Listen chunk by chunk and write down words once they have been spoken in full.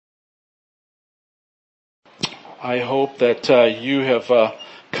I hope that you have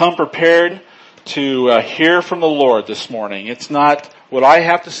come prepared to hear from the Lord this morning. It's not what I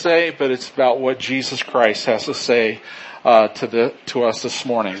have to say, but it's about what Jesus Christ has to say to us this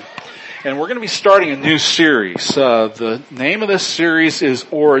morning. And we're going to be starting a new series. The name of this series is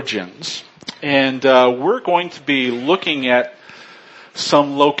Origins. And we're going to be looking at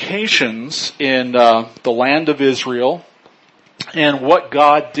some locations in the land of Israel and what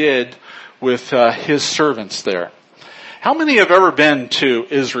God did with His servants there. How many have ever been to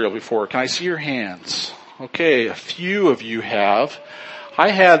Israel before? Can I see your hands? Okay, a few of you have. I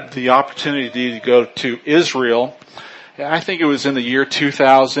had the opportunity to go to Israel. I think it was in the year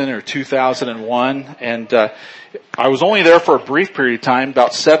 2000 or 2001, and I was only there for a brief period of time,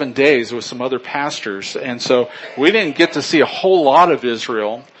 about 7 days with some other pastors, and so we didn't get to see a whole lot of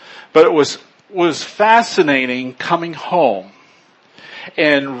Israel, but it was fascinating coming home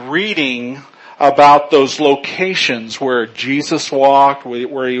and reading about those locations where Jesus walked,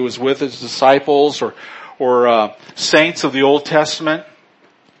 where He was with His disciples or saints of the Old Testament.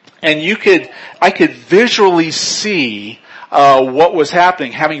 And I could visually see what was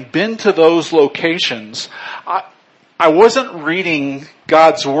happening. Having been to those locations, I wasn't reading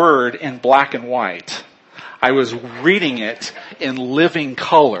God's Word in black and white. I was reading it in living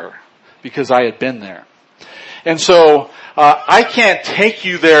color because I had been there. And so I can't take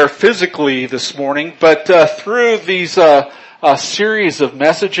you there physically this morning, but through these series of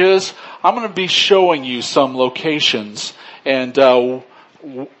messages, I'm going to be showing you some locations and the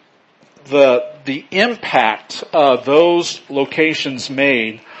impact those locations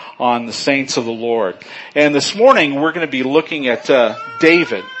made on the saints of the Lord. And this morning we're going to be looking at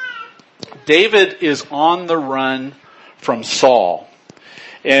David. David is on the run from Saul.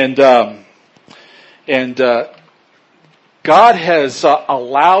 And God has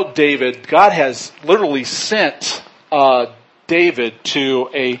allowed David, God has literally sent David to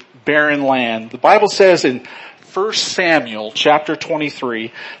a barren land. The Bible says in 1 Samuel chapter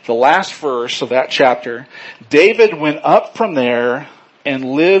 23, the last verse of that chapter, David went up from there and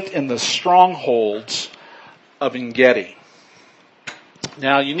lived in the strongholds of Gedi.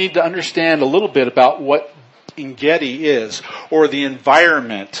 Now you need to understand a little bit about what Gedi is, or the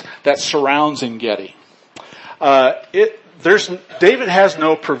environment that surrounds Gedi. David has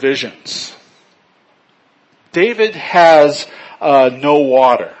no provisions. David has no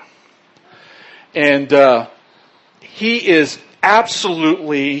water. And he is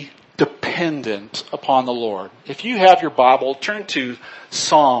absolutely dependent upon the Lord. If you have your Bible, turn to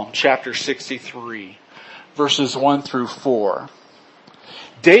Psalm chapter 63, verses 1 through 4.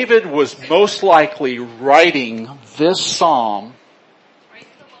 David was most likely writing this psalm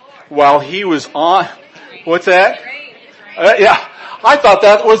while he was on, what's that? Yeah, I thought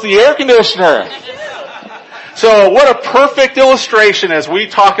that was the air conditioner. So what a perfect illustration as we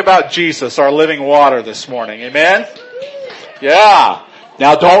talk about Jesus, our living water this morning. Amen? Yeah.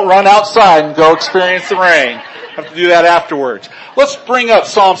 Now don't run outside and go experience the rain. Have to do that afterwards. Let's bring up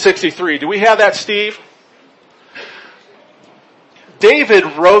Psalm 63. Do we have that, Steve? David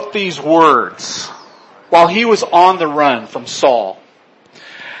wrote these words while he was on the run from Saul.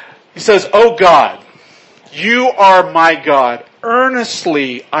 He says, "O God, you are my God.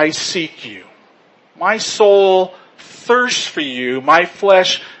 Earnestly I seek you. My soul thirsts for you. My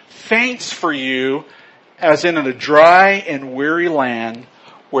flesh faints for you, as in a dry and weary land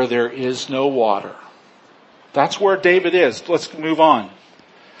where there is no water." That's where David is. Let's move on.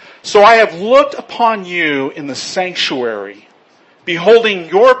 "So I have looked upon you in the sanctuary, beholding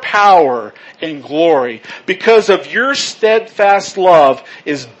your power and glory. Because of your steadfast love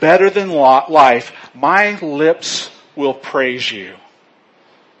is better than life. My lips will praise you.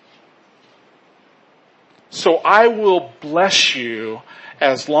 So I will bless you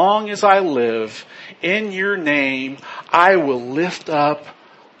as long as I live. In your name I will lift up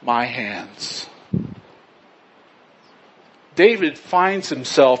my hands." David finds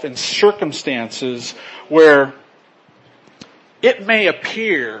himself in circumstances where it may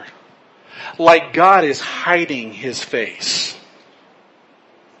appear like God is hiding His face.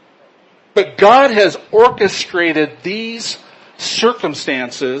 But God has orchestrated these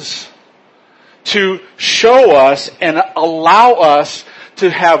circumstances to show us and allow us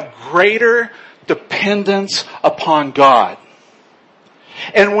to have greater dependence upon God.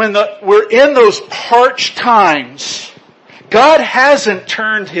 And when we're in those parched times, God hasn't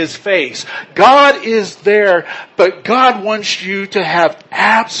turned His face. God is there, but God wants you to have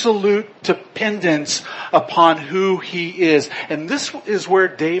absolute dependence upon who He is. And this is where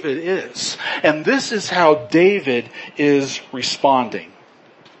David is. And this is how David is responding.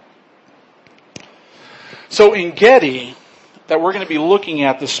 So in Gedi, that we're going to be looking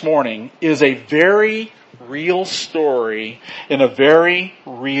at this morning, is a very real story in a very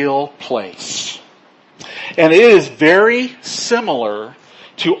real place. And it is very similar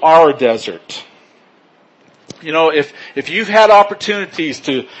to our desert. You know, if you've had opportunities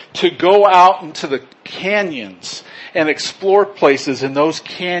to go out into the canyons and explore places in those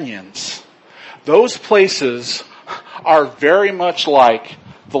canyons, those places are very much like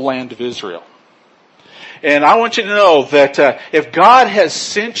the land of Israel. And I want you to know that if God has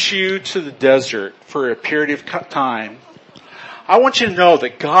sent you to the desert for a period of time, I want you to know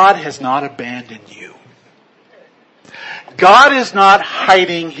that God has not abandoned you. God is not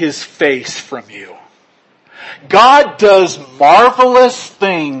hiding His face from you. God does marvelous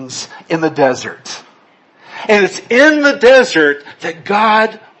things in the desert. And it's in the desert that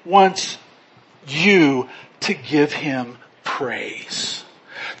God wants you to give Him praise,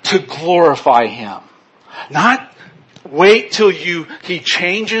 to glorify Him. Not wait till He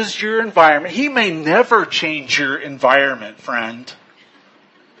changes your environment. He may never change your environment, friend.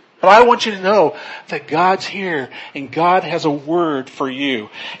 But I want you to know that God's here and God has a word for you.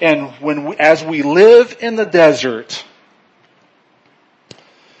 And as we live in the desert,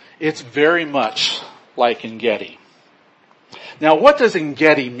 it's very much like En-Gedi. Now, what does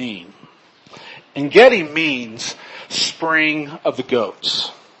En-Gedi mean? En-Gedi means spring of the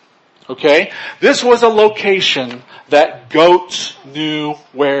goats. Okay? This was a location that goats knew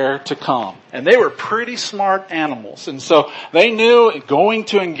where to come. And they were pretty smart animals. And so they knew going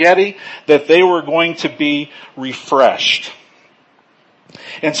to En-Gedi that they were going to be refreshed.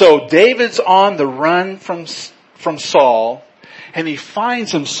 And so David's on the run from Saul, and he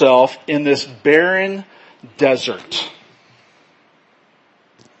finds himself in this barren desert.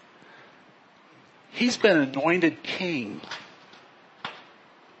 He's been anointed king.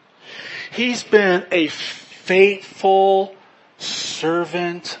 He's been a faithful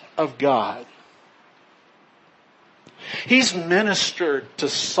servant of God. He's ministered to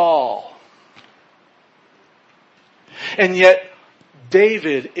Saul. And yet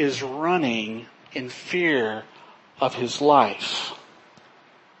David is running in fear of his life.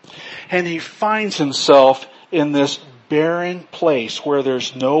 And he finds himself in this barren place where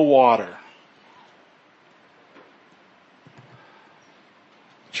there's no water.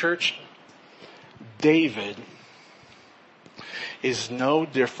 Church, David is no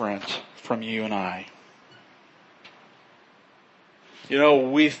different from you and I. You know,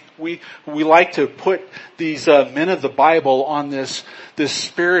 we like to put these men of the Bible on this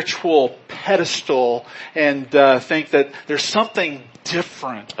spiritual pedestal and think that there's something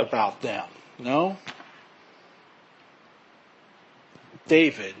different about them. No?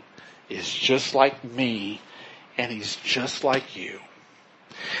 David is just like me, and he's just like you.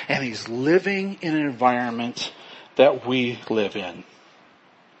 And he's living in an environment that we live in.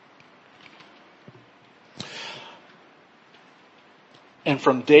 And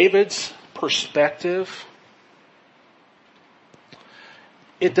from David's perspective,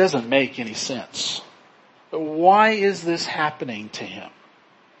 it doesn't make any sense. Why is this happening to him?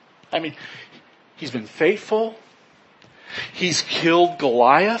 I mean, he's been faithful. He's killed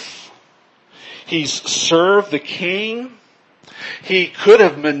Goliath. He's served the king. He could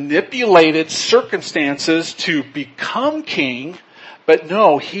have manipulated circumstances to become king, but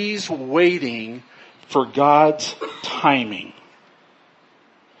no, he's waiting for God's timing.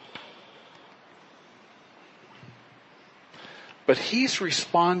 But he's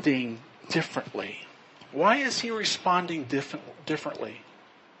responding differently. Why is he responding differently?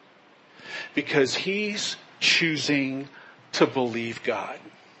 Because he's choosing to believe God.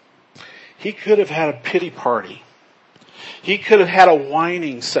 He could have had a pity party. He could have had a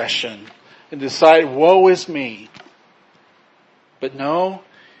whining session and decided, woe is me. But no,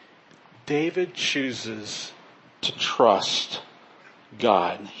 David chooses to trust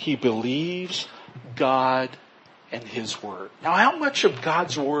God. He believes God and His Word. Now, how much of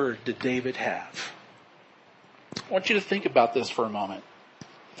God's Word did David have? I want you to think about this for a moment.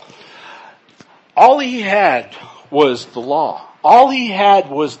 All he had was the law. All he had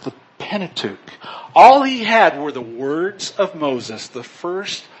was the Pentateuch. All he had were the words of Moses, the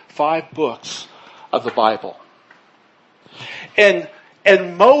first 5 books of the Bible. And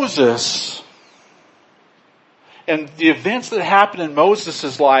Moses, and the events that happened in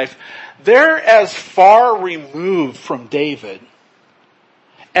Moses' life, they're as far removed from David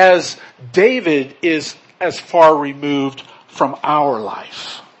as David is as far removed from our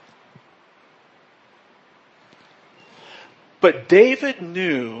life. But David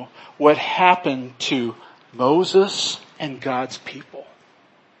knew what happened to Moses and God's people.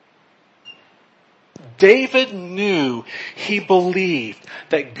 David knew, he believed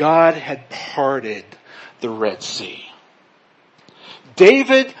that God had parted the Red Sea.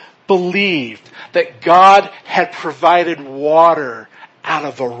 David believed that God had provided water out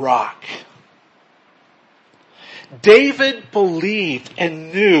of a rock. David believed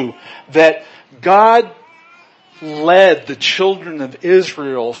and knew that God led the children of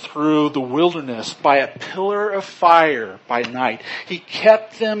Israel through the wilderness by a pillar of fire by night. He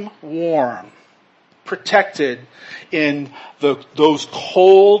kept them warm, protected in those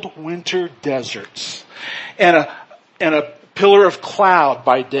cold winter deserts, and a pillar of cloud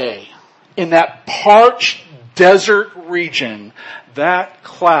by day. In that parched desert region, that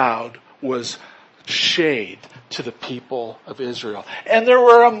cloud was shade to the people of Israel. And there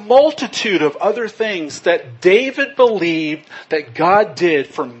were a multitude of other things that David believed that God did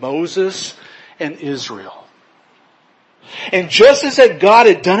for Moses and Israel. And just as that God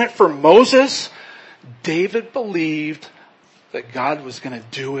had done it for Moses, David believed that God was going to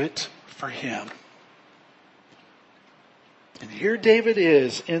do it for him. And here David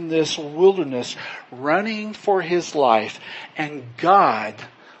is in this wilderness running for his life, and God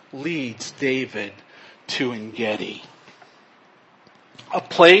leads David to Gedi, a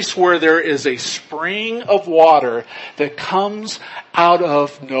place where there is a spring of water that comes out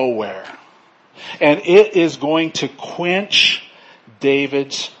of nowhere. And it is going to quench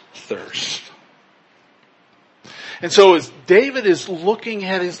David's thirst. And so as David is looking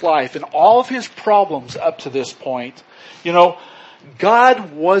at his life and all of his problems up to this point,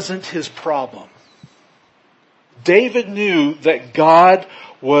 God wasn't his problem. David knew that God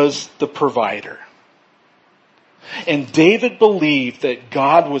was the provider. And David believed that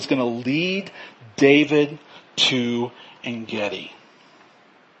God was going to lead David to Gedi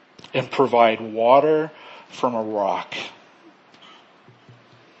and provide water from a rock.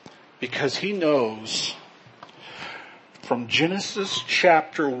 Because he knows from Genesis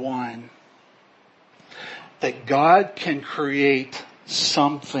chapter 1 that God can create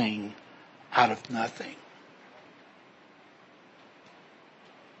something out of nothing.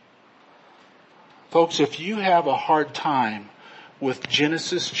 Folks, if you have a hard time with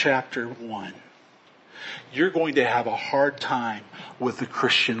Genesis chapter 1, you're going to have a hard time with the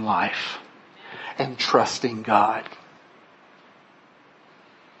Christian life and trusting God.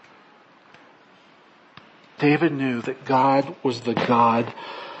 David knew that God was the God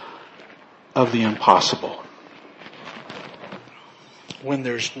of the impossible. When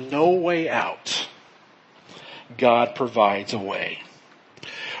there's no way out, God provides a way.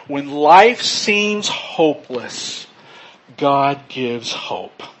 When life seems hopeless, God gives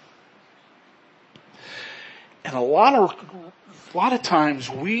hope. And a lot of times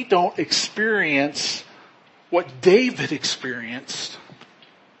we don't experience what David experienced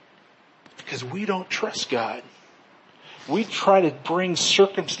because we don't trust God. We try to bring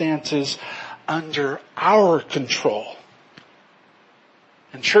circumstances under our control.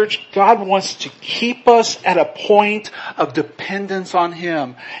 And church, God wants to keep us at a point of dependence on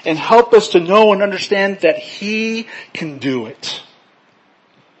Him and help us to know and understand that He can do it.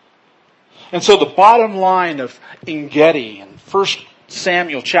 And so the bottom line of Gedi in 1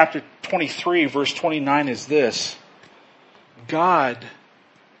 Samuel chapter 23 verse 29 is this: God,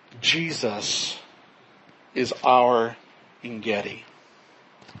 Jesus, is our Gedi.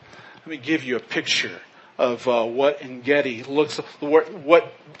 Let me give you a picture of what Gedi looks,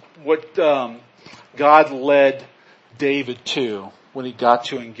 what God led David to when he got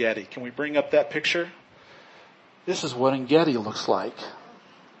to Gedi. Can we bring up that picture? This is what Gedi looks like.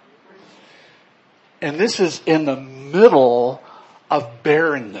 And this is in the middle of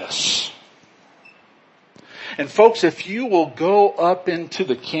barrenness. And folks, if you will go up into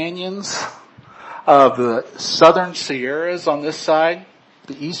the canyons of the southern Sierras on this side,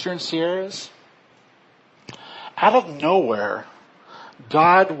 the eastern Sierras, out of nowhere,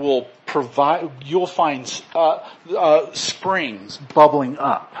 God will provide, you'll find springs bubbling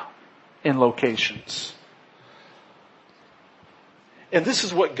up in locations. And this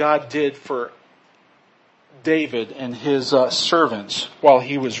is what God did for David and his servants while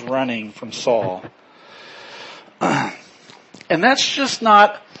he was running from Saul. And that's just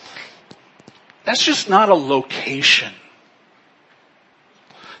not a location.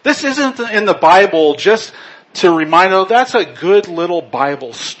 This isn't in the Bible just to remind us, that's a good little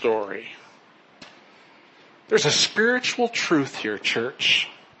Bible story. There's a spiritual truth here, church.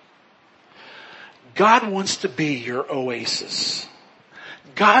 God wants to be your oasis.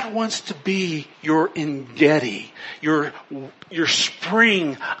 God wants to be your Gedi, your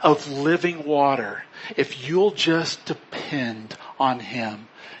spring of living water. If you'll just depend on Him,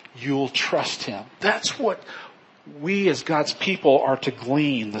 you'll trust Him. That's what we as God's people are to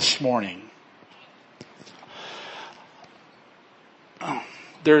glean this morning.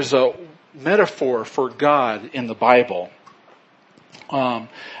 There's a metaphor for God in the Bible. The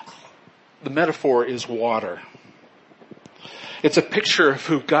metaphor is water. It's a picture of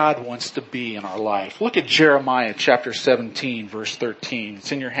who God wants to be in our life. Look at Jeremiah chapter 17, verse 13.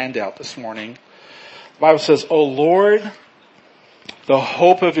 It's in your handout this morning. The Bible says, O Lord, the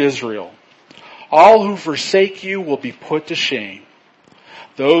hope of Israel, all who forsake you will be put to shame.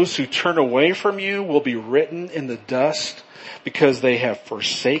 Those who turn away from you will be written in the dust because they have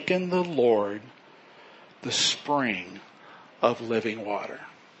forsaken the Lord, the spring of living water.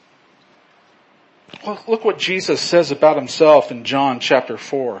 Look what Jesus says about Himself in John chapter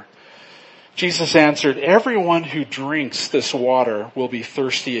 4. Jesus answered, everyone who drinks this water will be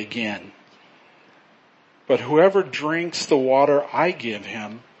thirsty again. But whoever drinks the water I give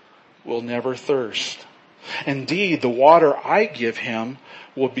him will never thirst. Indeed, the water I give him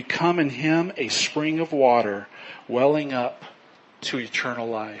will become in him a spring of water welling up to eternal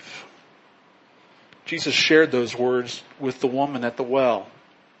life. Jesus shared those words with the woman at the well.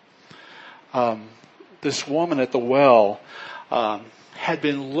 This woman at the well had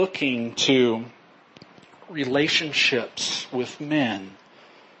been looking to relationships with men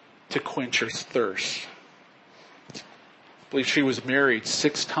to quench her thirst. I believe she was married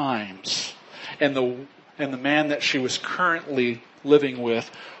 6 times, and the man that she was currently living with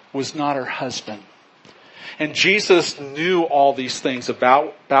was not her husband. And Jesus knew all these things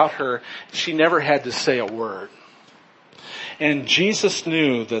about her. She never had to say a word. And Jesus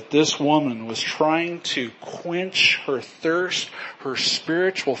knew that this woman was trying to quench her thirst, her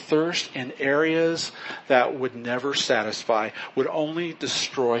spiritual thirst, in areas that would never satisfy, would only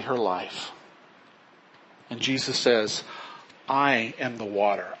destroy her life. And Jesus says, I am the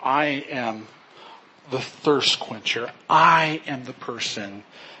water. I am the thirst quencher. I am the person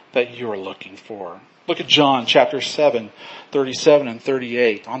that you are looking for. Look at John chapter 7, 37 and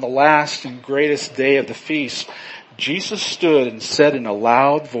 38. On the last and greatest day of the feast, Jesus stood and said in a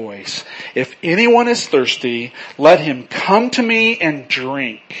loud voice, if anyone is thirsty, let him come to me and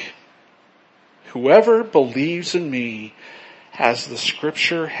drink. Whoever believes in me, as the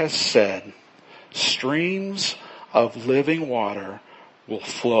scripture has said, streams of living water will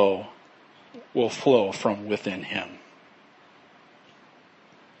flow from within him.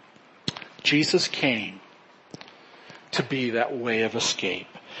 Jesus came to be that way of escape.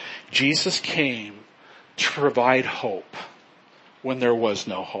 Jesus came to provide hope when there was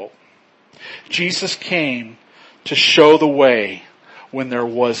no hope. Jesus came to show the way when there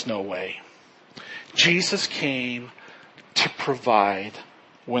was no way. Jesus came to provide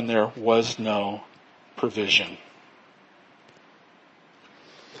when there was no provision.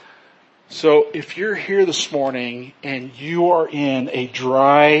 So if you're here this morning and you are in a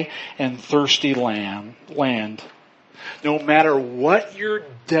dry and thirsty land, no matter what your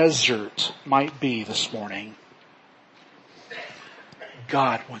desert might be this morning,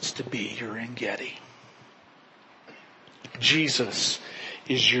 God wants to be your Gedi. Jesus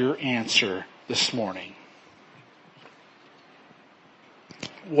is your answer this morning.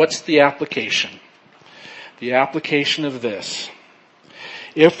 What's the application? The application of this.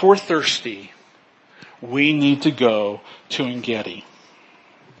 If we're thirsty, we need to go to Gedi.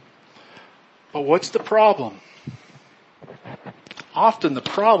 But what's the problem? Often the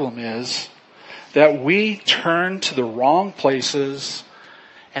problem is that we turn to the wrong places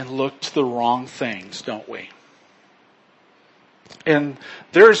and look to the wrong things, don't we? And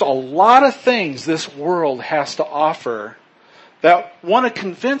there's a lot of things this world has to offer that want to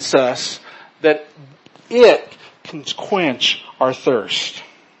convince us that it can quench our thirst.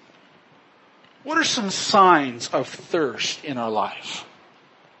 What are some signs of thirst in our life?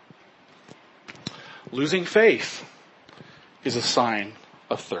 Losing faith is a sign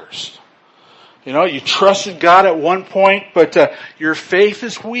of thirst. You know, you trusted God at one point, but your faith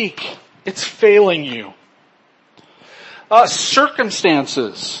is weak. It's failing you.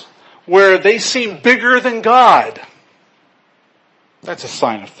 Circumstances where they seem bigger than God. That's a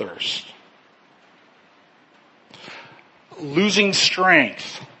sign of thirst. Losing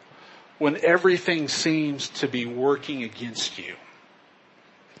strength when everything seems to be working against you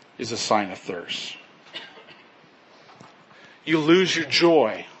is a sign of thirst. You lose your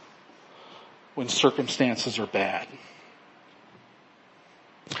joy when circumstances are bad.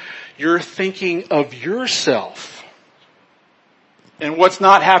 You're thinking of yourself and what's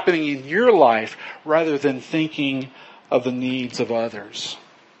not happening in your life rather than thinking of the needs of others.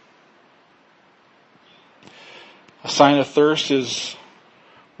 A sign of thirst is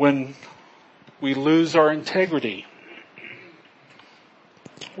when we lose our integrity,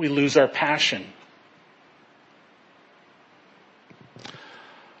 we lose our passion,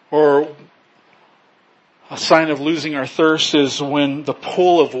 or a sign of losing our thirst is when the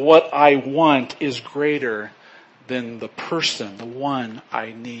pull of what I want is greater than the person, the one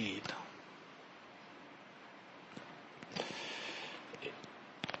I need.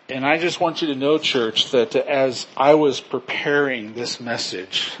 And I just want you to know, church, that as I was preparing this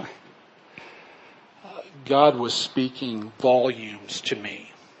message, God was speaking volumes to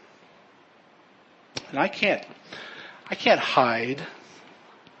me. And I can't hide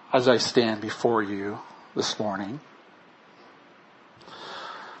as I stand before you this morning.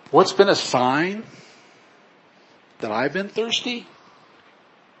 What's been a sign that I've been thirsty?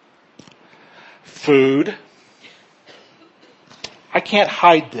 Food. I can't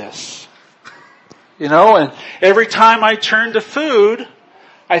hide this. And every time I turn to food,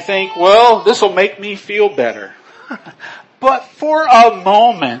 I think, well, this will make me feel better. But for a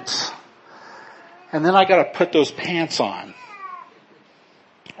moment, and then I gotta put those pants on.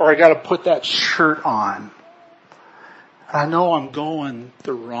 Or I gotta put that shirt on. I know I'm going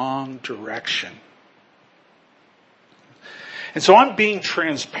the wrong direction. And so I'm being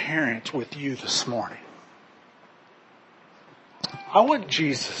transparent with you this morning. I want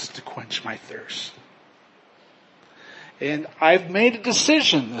Jesus to quench my thirst. And I've made a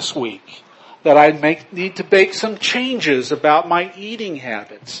decision this week that I need to make some changes about my eating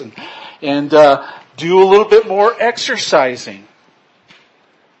habits and do a little bit more exercising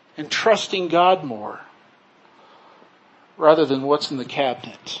and trusting God more rather than what's in the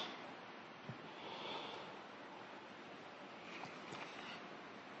cabinet.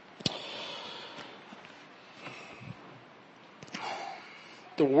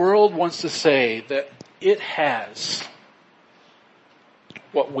 The world wants to say that it has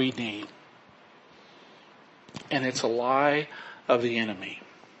what we need. And it's a lie of the enemy.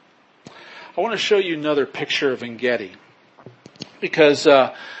 I want to show you another picture of Gedi. Because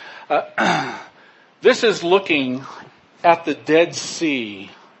this is looking at the Dead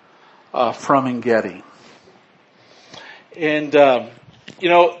Sea from Gedi. And,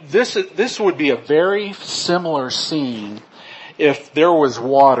 this would be a very similar scene if there was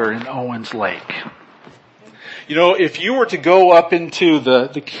water in Owens Lake. If you were to go up into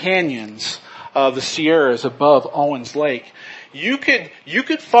the canyons of the Sierras above Owens Lake, you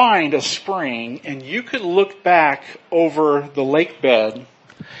could find a spring and you could look back over the lake bed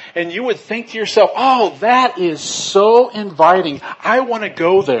and you would think to yourself, oh, that is so inviting. I want to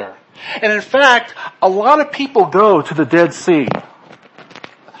go there. And in fact, a lot of people go to the Dead Sea.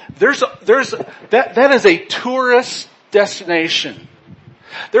 That is a tourist destination.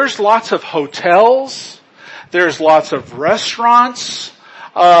 There's lots of hotels. There's lots of restaurants.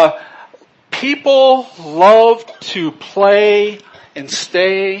 People love to play and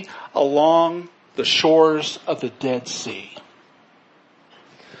stay along the shores of the Dead Sea.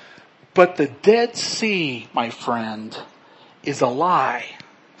 But the Dead Sea, my friend, is a lie.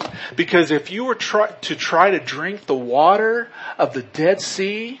 Because if you were to try to drink the water of the Dead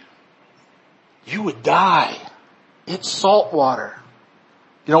Sea, you would die. It's salt water.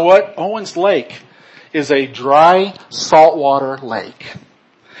 You know what? Owens Lake is a dry saltwater lake.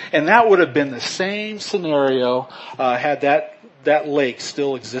 And that would have been the same scenario had that lake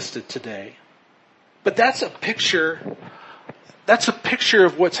still existed today. But that's a picture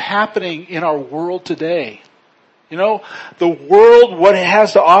of what's happening in our world today. The world, what it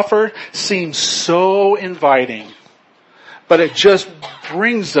has to offer, seems so inviting. But it just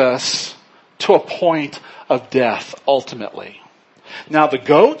brings us to a point of death, ultimately. Now the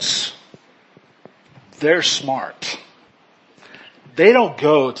goats, they're smart. They don't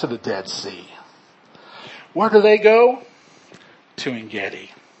go to the Dead Sea. Where do they go? To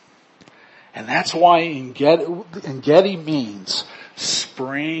Gedi. And that's why Gedi means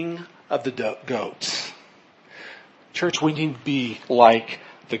spring of the goats. Church, we need to be like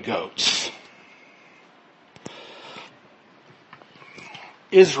the goats.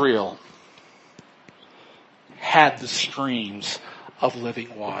 Israel had the streams of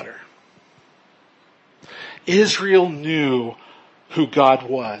living water. Israel knew who God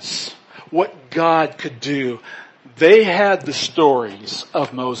was, what God could do. They had the stories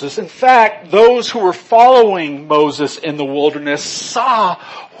of Moses. In fact, those who were following Moses in the wilderness saw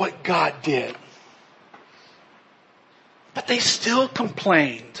what God did. But they still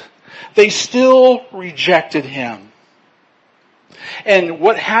complained. They still rejected him. And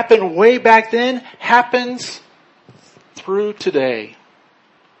what happened way back then happens through today.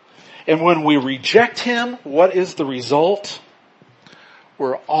 And when we reject him, what is the result?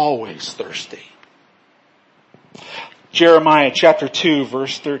 we're always thirsty. Jeremiah chapter 2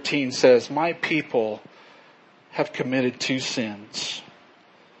 verse 13 says, "My people have committed two sins.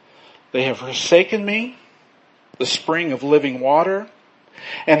 They have forsaken me, the spring of living water,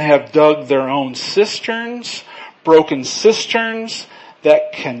 and have dug their own cisterns, broken cisterns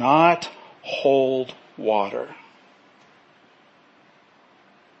that cannot hold water."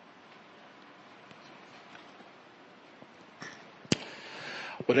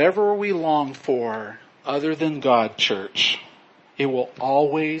 Whatever we long for other than God, church, it will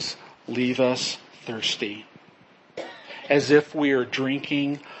always leave us thirsty, as if we are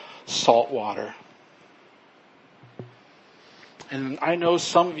drinking salt water. And I know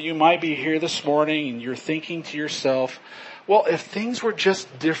some of you might be here this morning and you're thinking to yourself, well, if things were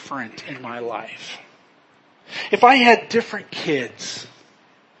just different in my life, if I had different kids,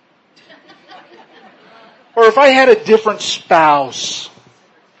 or if I had a different spouse,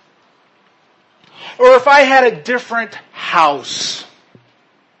 or if I had a different house,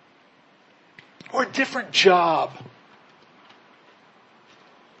 or a different job,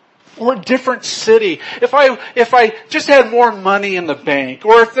 or a different city, if I just had more money in the bank,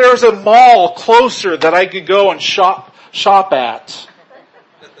 or if there was a mall closer that I could go and shop at,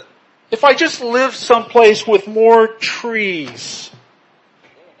 if I just lived someplace with more trees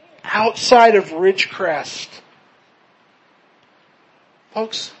outside of Ridgecrest.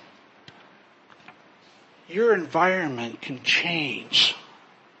 Folks, your environment can change,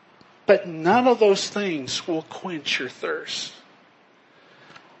 but none of those things will quench your thirst.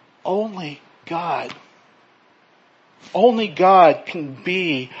 Only God can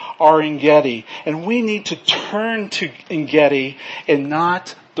be our Gedi, and we need to turn to Gedi and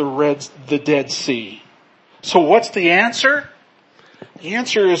not the Dead Sea. So what's the answer? The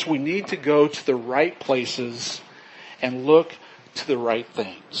answer is we need to go to the right places and look to the right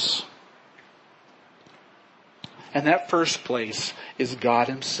things. And that first place is God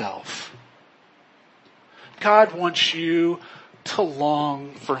Himself. God wants you to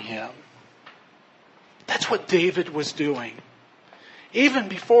long for Him. That's what David was doing. Even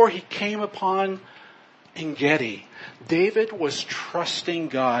before he came upon Gedi, David was trusting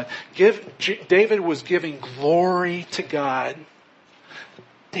God. David was giving glory to God.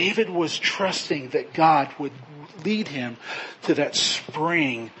 David was trusting that God would lead him to that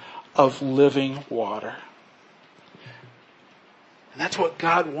spring of living water. And that's what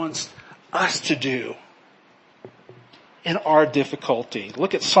God wants us to do in our difficulty.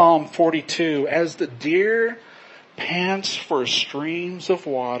 Look at Psalm 42. "As the deer pants for streams of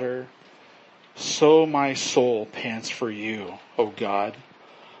water, so my soul pants for you, O God.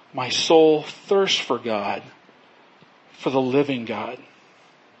 My soul thirsts for God, for the living God."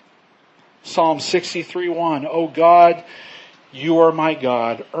 Psalm 63:1. "O God, you are my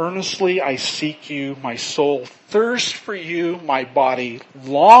God. Earnestly I seek you. My soul thirsts for you. My body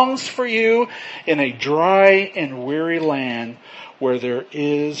longs for you in a dry and weary land where there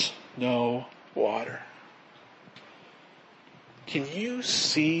is no water." Can you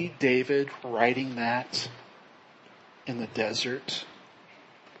see David writing that in the desert?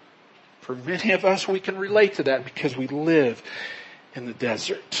 For many of us, we can relate to that because we live in the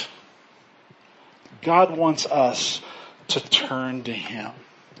desert. God wants us to turn to Him.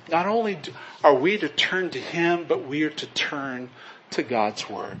 Not only are we to turn to Him, but we are to turn to God's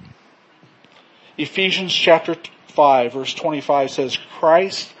Word. Ephesians chapter 5 verse 25 says,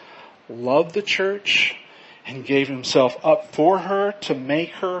 "Christ loved the church and gave Himself up for her to make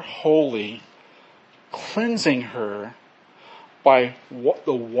her holy, cleansing her by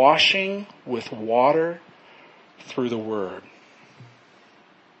the washing with water through the Word."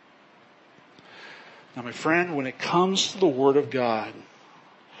 Now, my friend, when it comes to the Word of God,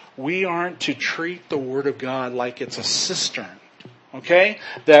 we aren't to treat the Word of God like it's a cistern, okay?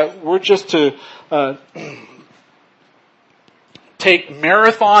 That we're just to take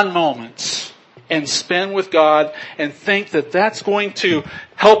marathon moments and spend with God and think that that's going to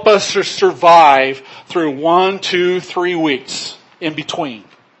help us to survive through 1, 2, 3 weeks in between.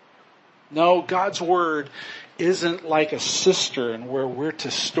 No, God's Word isn't like a cistern where we're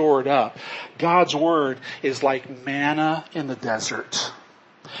to store it up. God's Word is like manna in the desert.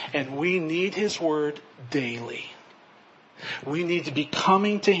 And we need His Word daily. We need to be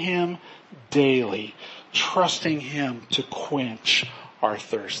coming to Him daily, trusting Him to quench our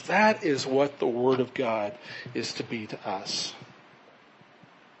thirst. That is what the Word of God is to be to us.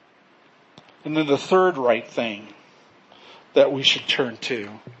 And then the third right thing that we should turn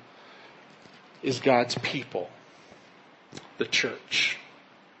to is God's people, the church.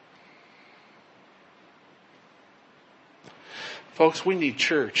 Folks, we need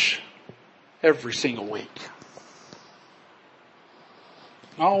church every single week.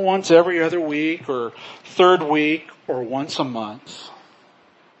 Not once every other week or third week or once a month.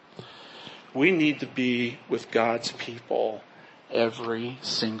 We need to be with God's people every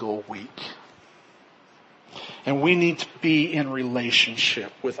single week. And we need to be in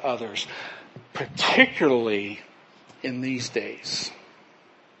relationship with others, particularly in these days.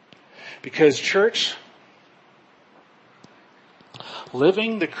 Because church,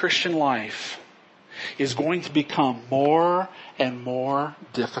 living the Christian life is going to become more and more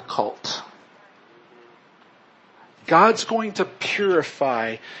difficult. God's going to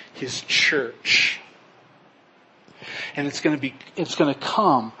purify His church. And it's going to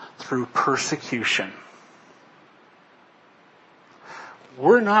come through persecution.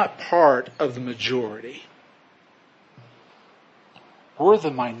 We're not part of the majority. We're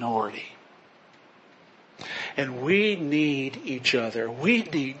the minority. And we need each other. We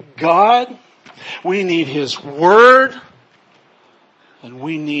need God. We need His Word. And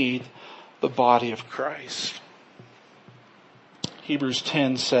we need the body of Christ. Hebrews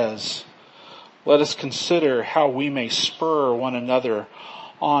 10 says, "Let us consider how we may spur one another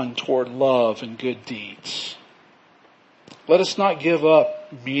on toward love and good deeds. Let us not give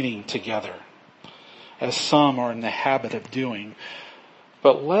up meeting together, as some are in the habit of doing,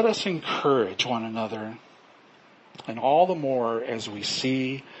 but let us encourage one another, and all the more as we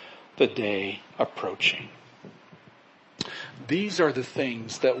see the day approaching." These are the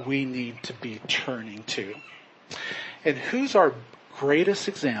things that we need to be turning to. And who's our greatest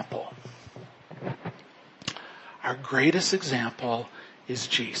example? Our greatest example is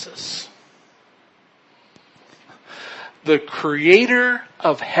Jesus. The creator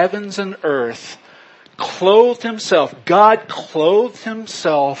of heavens and earth clothed Himself. God clothed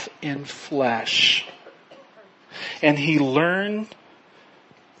Himself in flesh. And He learned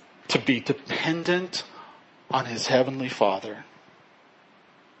to be dependent on His Heavenly Father.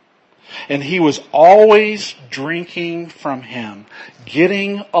 And He was always drinking from Him,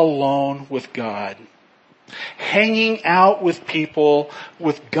 getting alone with God, hanging out with people,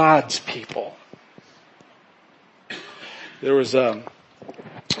 with God's people. There was a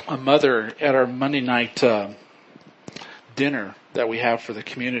mother at our Monday night dinner that we have for the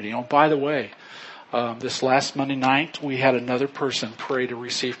community. Oh, by the way, this last Monday night, we had another person pray to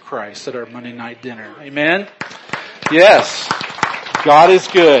receive Christ at our Monday night dinner. Amen? Yes. God is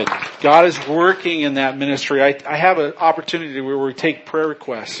good. God is working in that ministry. I have an opportunity where we take prayer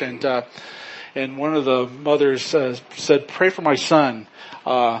requests, and one of the mothers said, "Pray for my son.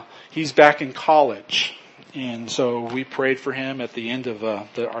 He's back in college." And so we prayed for him at the end of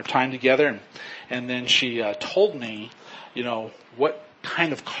our time together, and then she told me, what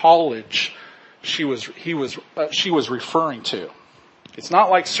kind of college she was referring to. It's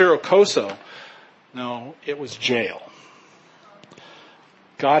not like Siracoso. No, it was jail.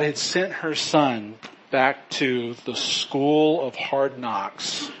 God had sent her son back to the school of hard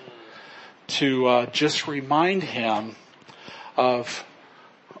knocks to just remind him of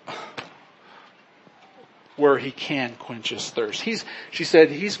where he can quench his thirst. She said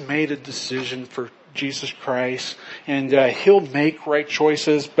he's made a decision for Jesus Christ, and he'll make right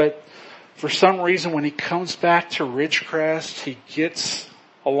choices, but for some reason when he comes back to Ridgecrest, he gets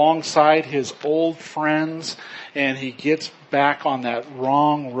alongside his old friends and he gets back on that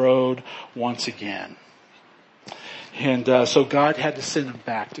wrong road once again. And so God had to send him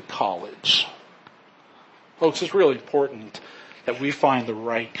back to college. Folks, it's really important that we find the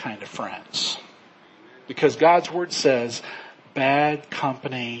right kind of friends. Because God's Word says, bad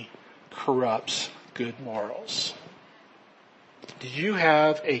company corrupts good morals. Do you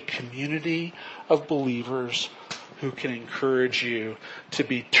have a community of believers who can encourage you to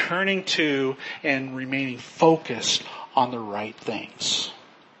be turning to and remaining focused on the right things?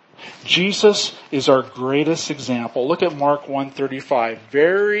 Jesus is our greatest example. Look at Mark 1:35.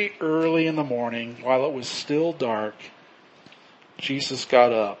 Very early in the morning, while it was still dark, Jesus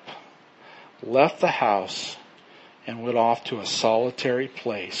got up, left the house, and went off to a solitary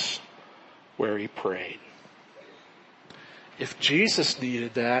place where he prayed. If Jesus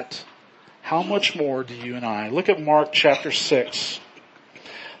needed that, how much more do you and I? Look at Mark chapter 6.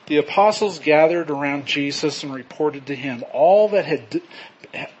 The apostles gathered around Jesus and reported to him all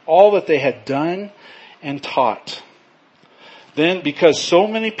that they had done and taught. Then, because so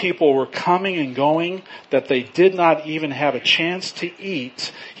many people were coming and going that they did not even have a chance to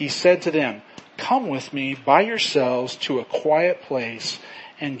eat, he said to them, "Come with me by yourselves to a quiet place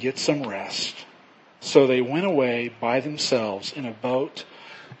and get some rest." So they went away by themselves in a boat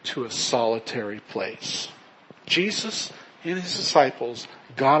to a solitary place. Jesus and his disciples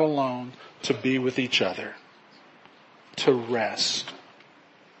got alone to be with each other, to rest.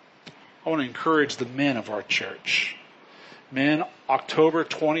 I want to encourage the men of our church. Men, October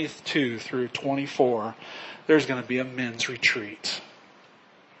 22 through 24, there's going to be a men's retreat.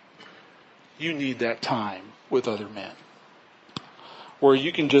 You need that time with other men, where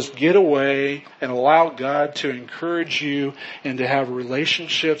you can just get away and allow God to encourage you and to have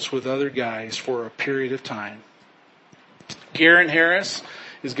relationships with other guys for a period of time. Garen Harris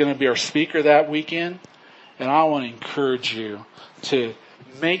is going to be our speaker that weekend, and I want to encourage you to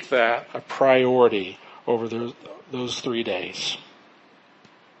make that a priority over those 3 days.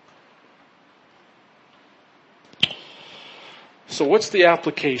 So what's the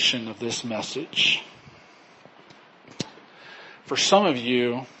application of this message? For some of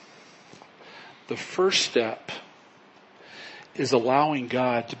you, the first step is allowing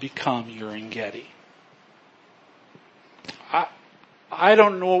God to become your Gedi. I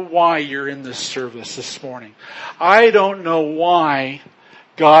don't know why you're in this service this morning. I don't know why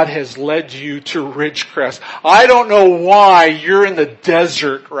God has led you to Ridgecrest. I don't know why you're in the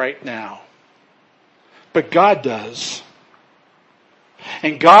desert right now. But God does.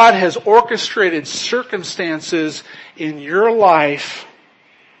 And God has orchestrated circumstances in your life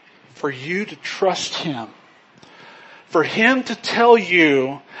for you to trust Him. For Him to tell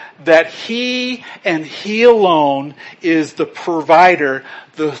you that He and He alone is the provider,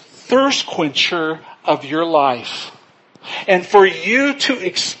 the thirst quencher of your life. And for you to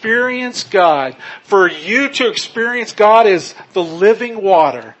experience God, as the living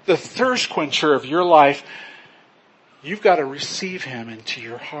water, the thirst quencher of your life, you've got to receive Him into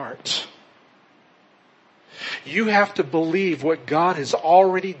your heart. You have to believe what God has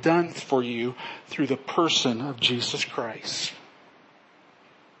already done for you through the person of Jesus Christ.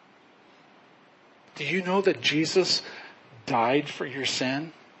 Do you know that Jesus died for your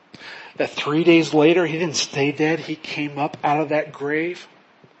sin? That 3 days later, He didn't stay dead. He came up out of that grave.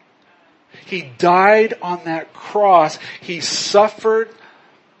 He died on that cross. He suffered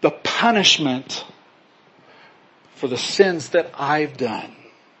the punishment for the sins that I've done,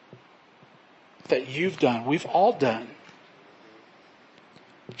 that you've done, we've all done.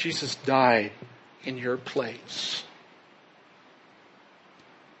 Jesus died in your place.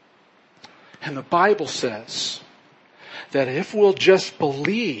 And the Bible says that if we'll just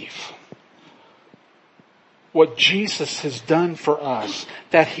believe what Jesus has done for us,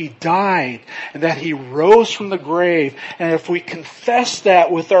 that He died and that He rose from the grave, and if we confess that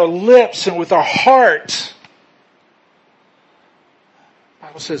with our lips and with our heart, the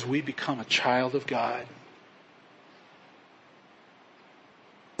Bible says we become a child of God.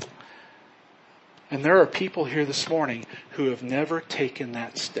 And there are people here this morning who have never taken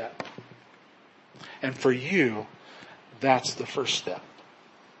that step. And for you, that's the first step.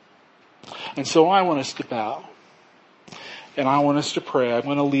 And so I want us to bow. And I want us to pray. I'm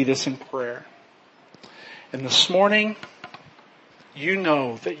going to lead us in prayer. And this morning, you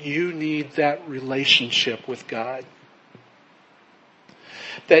know that you need that relationship with God.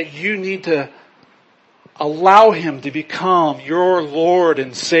 That you need to allow Him to become your Lord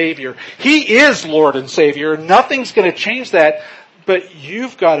and Savior. He is Lord and Savior. Nothing's going to change that. But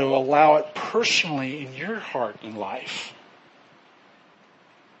you've got to allow it personally in your heart and life.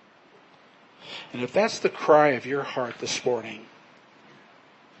 And if that's the cry of your heart this morning,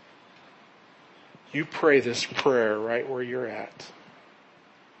 you pray this prayer right where you're at.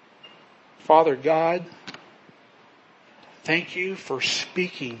 Father God, thank you for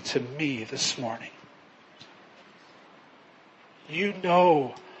speaking to me this morning. You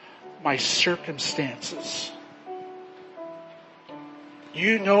know my circumstances.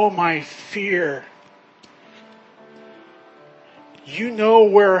 You know my fear. You know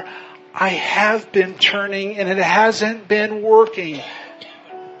where I have been turning and it hasn't been working.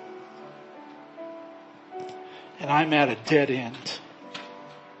 And I'm at a dead end.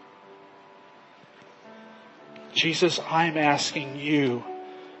 Jesus, I'm asking you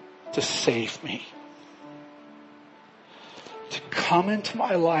to save me. To come into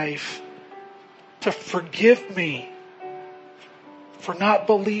my life. To forgive me for not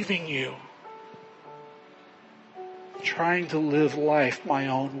believing you. Trying to live life my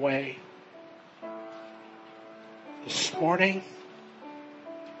own way. This morning,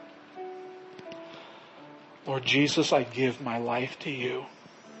 Lord Jesus, I give my life to you.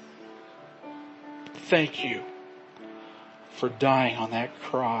 Thank you for dying on that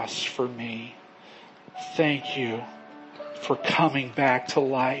cross for me. Thank you for coming back to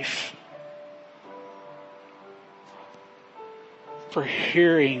life. For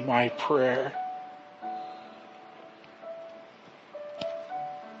hearing my prayer.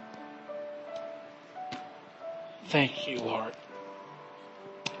 Thank you, Lord.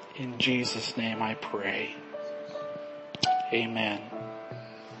 In Jesus' name I pray. Amen.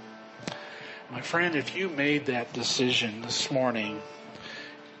 My friend, if you made that decision this morning,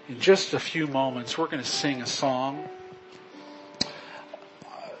 in just a few moments, we're going to sing a song.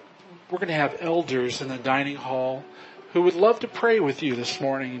 We're going to have elders in the dining hall who would love to pray with you this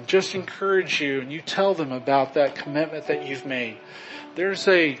morning and just encourage you, and you tell them about that commitment that you've made. There's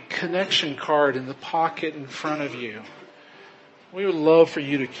a connection card in the pocket in front of you. We would love for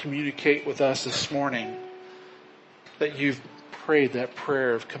you to communicate with us this morning that you've prayed that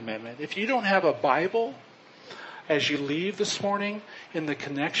prayer of commitment. If you don't have a Bible, as you leave this morning in the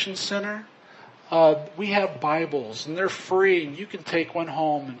Connection Center, we have Bibles and they're free, and you can take one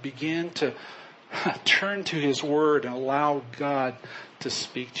home and begin to turn to His Word and allow God to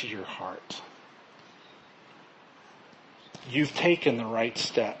speak to your heart. You've taken the right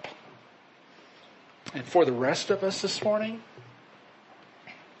step. And for the rest of us this morning,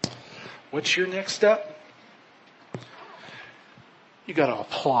 what's your next step? You got to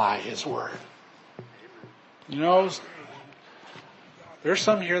apply His Word. You know, there's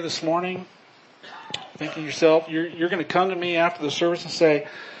some here this morning thinking to yourself, you're going to come to me after the service and say,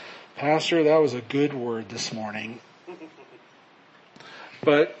 Pastor, that was a good word this morning.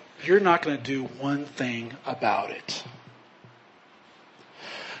 But you're not going to do one thing about it.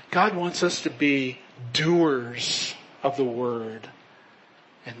 God wants us to be doers of the Word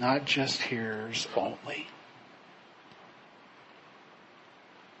and not just hearers only.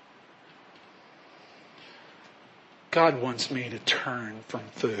 God wants me to turn from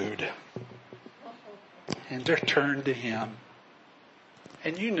food and to turn to Him.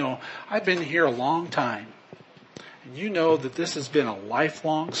 And you know, I've been here a long time. And you know that this has been a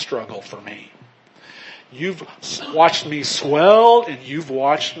lifelong struggle for me. You've watched me swell and you've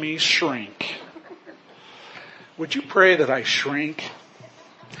watched me shrink. Would you pray that I shrink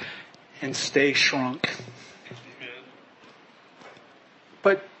and stay shrunk?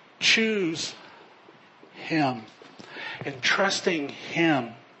 But choose Him and trusting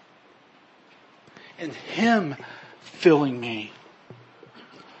Him and Him filling me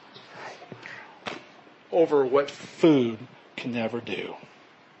over what food can never do.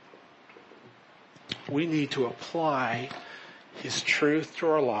 We need to apply His truth to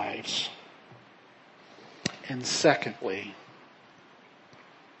our lives. And secondly,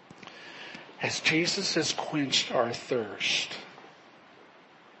 as Jesus has quenched our thirst,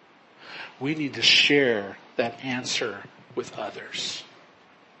 we need to share that answer with others.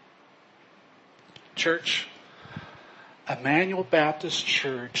 Church, Emmanuel Baptist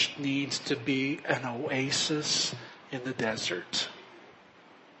Church needs to be an oasis in the desert.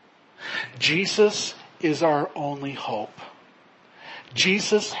 Jesus is our only hope.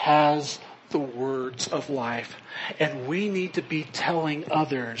 Jesus has the words of life, and we need to be telling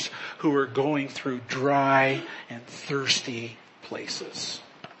others who are going through dry and thirsty places.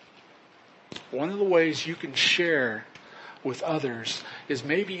 One of the ways you can share with others is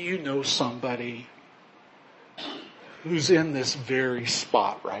maybe you know somebody who's in this very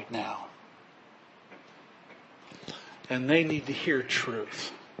spot right now, and they need to hear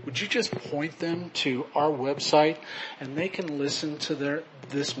truth. Would you just point them to our website and they can listen to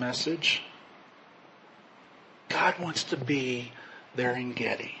this message? God wants to be there in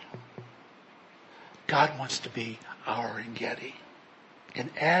Gedi. God wants to be our in Gedi.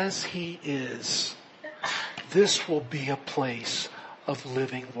 And as He is, this will be a place of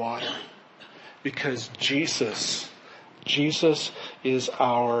living water. Because Jesus is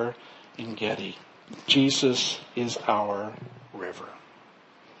our in Gedi. Jesus is our river.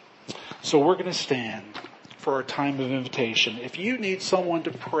 So we're going to stand for our time of invitation. If you need someone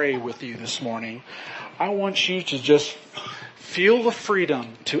to pray with you this morning, I want you to just feel the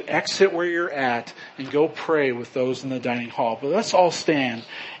freedom to exit where you're at and go pray with those in the dining hall. But let's all stand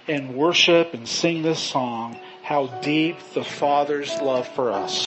and worship and sing this song, How Deep the Father's Love for Us.